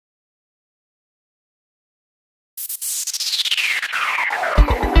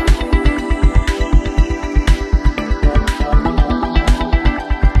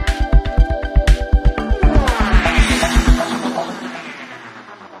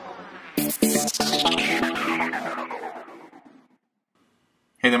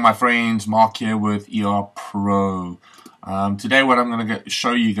my friends, Mark here with ER Pro. Today what I'm going to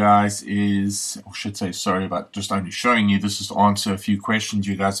show you guys is, or should say sorry about just only showing you, this is to answer a few questions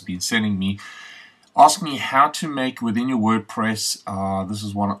you guys have been sending me. Ask me how to make within your WordPress, this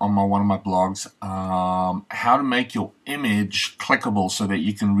is one of my blogs, how to make your image clickable so that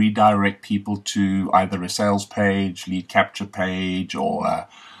you can redirect people to either a sales page, lead capture page, or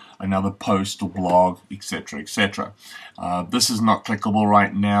another post or blog, etc., etc. This is not clickable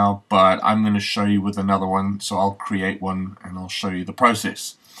right now, but I'm going to show you with another one. So I'll create one and I'll show you the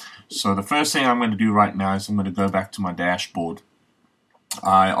process. So the first thing I'm going to do right now is I'm going to go back to my dashboard.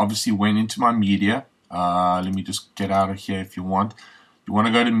 I obviously went into my media. Let me just get out of here if you want. You want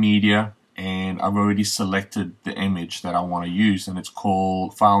to go to media, and I've already selected the image that I want to use, and it's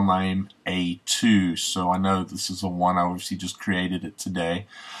called file name A2. So I know this is the one. I obviously just created it today.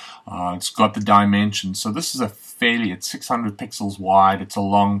 It's got the dimensions. So this is it's 600 pixels wide. It's a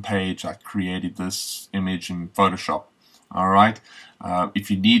long page. I created this image in Photoshop. Alright, if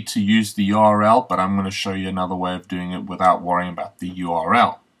you need to use the URL, but I'm going to show you another way of doing it without worrying about the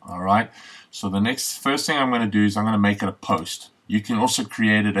URL. Alright, so the first thing I'm going to do is I'm going to make it a post. You can also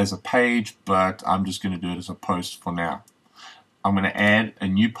create it as a page, but I'm just going to do it as a post for now. I'm going to add a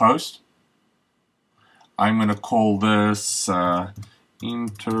new post. I'm going to call this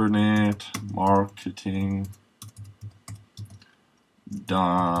Internet Marketing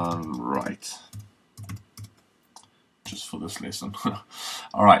Done Right. Just for this lesson.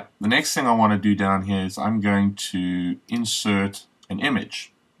 Alright, the next thing I want to do down here is I'm going to insert an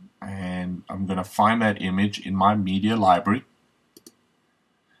image, and I'm going to find that image in my media library,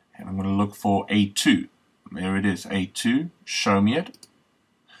 and I'm going to look for A2. There it is, A2. Show me it.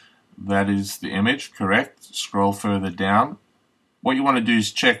 That is the image, correct. Scroll further down. What you want to do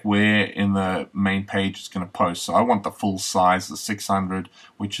is check where in the main page it's going to post. So I want the full size, the 600,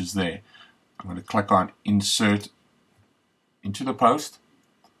 which is there. I'm going to click on Insert into the post,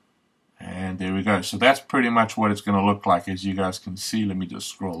 and there we go. So that's pretty much what it's going to look like, as you guys can see. Let me just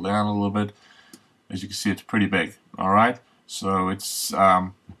scroll down a little bit. As you can see, it's pretty big. Alright, so it's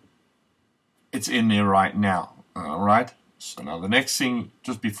in there right now. Alright, so now the next thing,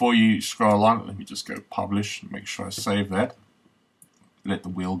 just before you scroll on, let me just go publish and make sure I save that. Let the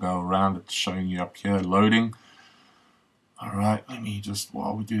wheel go around. It's showing you up here, loading. Alright, let me just,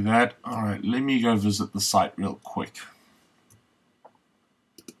 while we do that, alright, let me go visit the site real quick.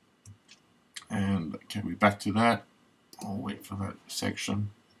 And okay, we're back to that. I'll wait for that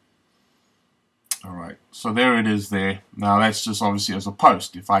section. Alright, so there it is there. Now that's just obviously as a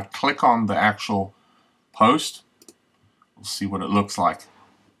post. If I click on the actual post, we'll see what it looks like.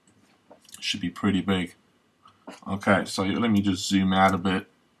 It should be pretty big. Okay, so let me just zoom out a bit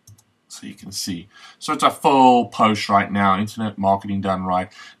so you can see. So it's a full post right now, Internet Marketing Done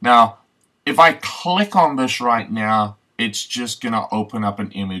Right. Now, if I click on this right now, it's just going to open up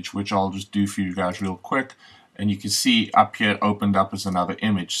an image, which I'll just do for you guys real quick. And you can see up here it opened up as another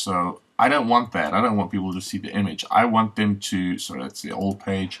image. So I don't want that. I don't want people to see the image. I want them to, so that's the old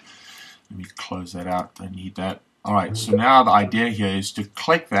page. Let me close that out. Don't need that. Alright, so now the idea here is to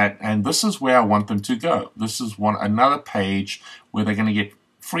click that, and this is where I want them to go. This is another page where they're going to get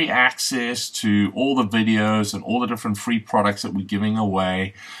free access to all the videos and all the different free products that we're giving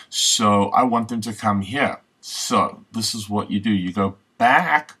away. So I want them to come here. So this is what you do. You go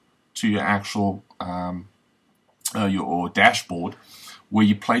back to your actual your dashboard where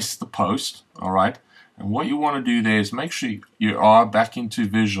you place the post. Alright, and what you want to do there is make sure you are back into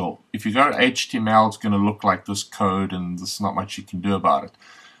Visual. If you go to HTML, it's going to look like this code, and there's not much you can do about it.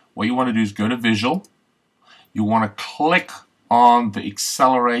 What you want to do is go to Visual. You want to click on the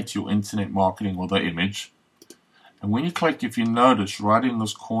Accelerate Your Internet Marketing, or the image. And when you click, if you notice right in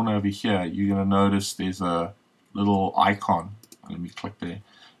this corner over here, you're going to notice there's a little icon. Let me click there.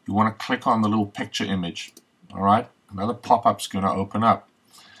 You want to click on the little picture image. Alright, another pop-up's going to open up.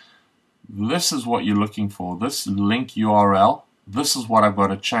 This is what you're looking for, this link URL. This is what I've got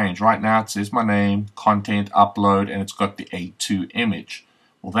to change. Right now it says my name, content, upload, and it's got the A2 image.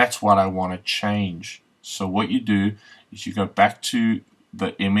 Well, that's what I want to change. So what you do is you go back to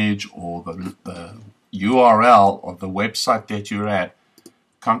the image or the URL of the website that you're at,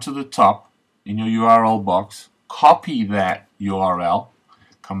 come to the top in your URL box, copy that URL,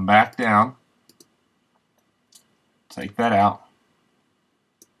 come back down, take that out.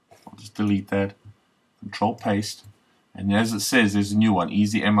 I'll just delete that, control paste, and as it says, there's a new one,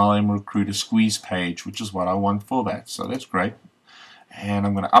 Easy MLM Recruiter Squeeze page, which is what I want for that. So that's great. And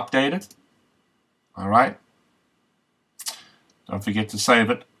I'm going to update it. Alright. Don't forget to save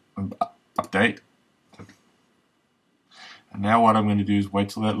it and update. And now what I'm going to do is wait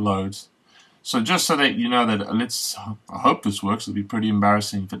till that loads. So just so that you know that, I hope this works. It'll be pretty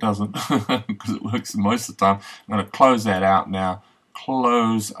embarrassing if it doesn't, because it works most of the time. I'm going to close that out now.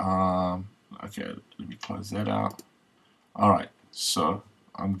 Close, okay, let me close that out. Alright, so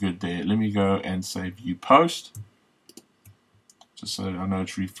I'm good there. Let me go and say view post, just so that I know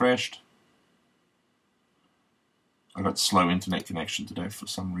it's refreshed. I got slow internet connection today for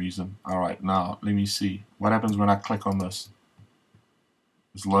some reason. Alright, now let me see what happens when I click on this.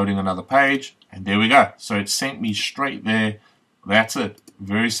 It's loading another page, and there we go. So it sent me straight there. That's it.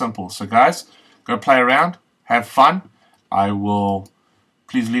 Very simple. So guys, go play around, have fun.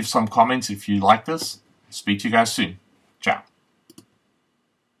 Please leave some comments if you like this. Speak to you guys soon. Ciao.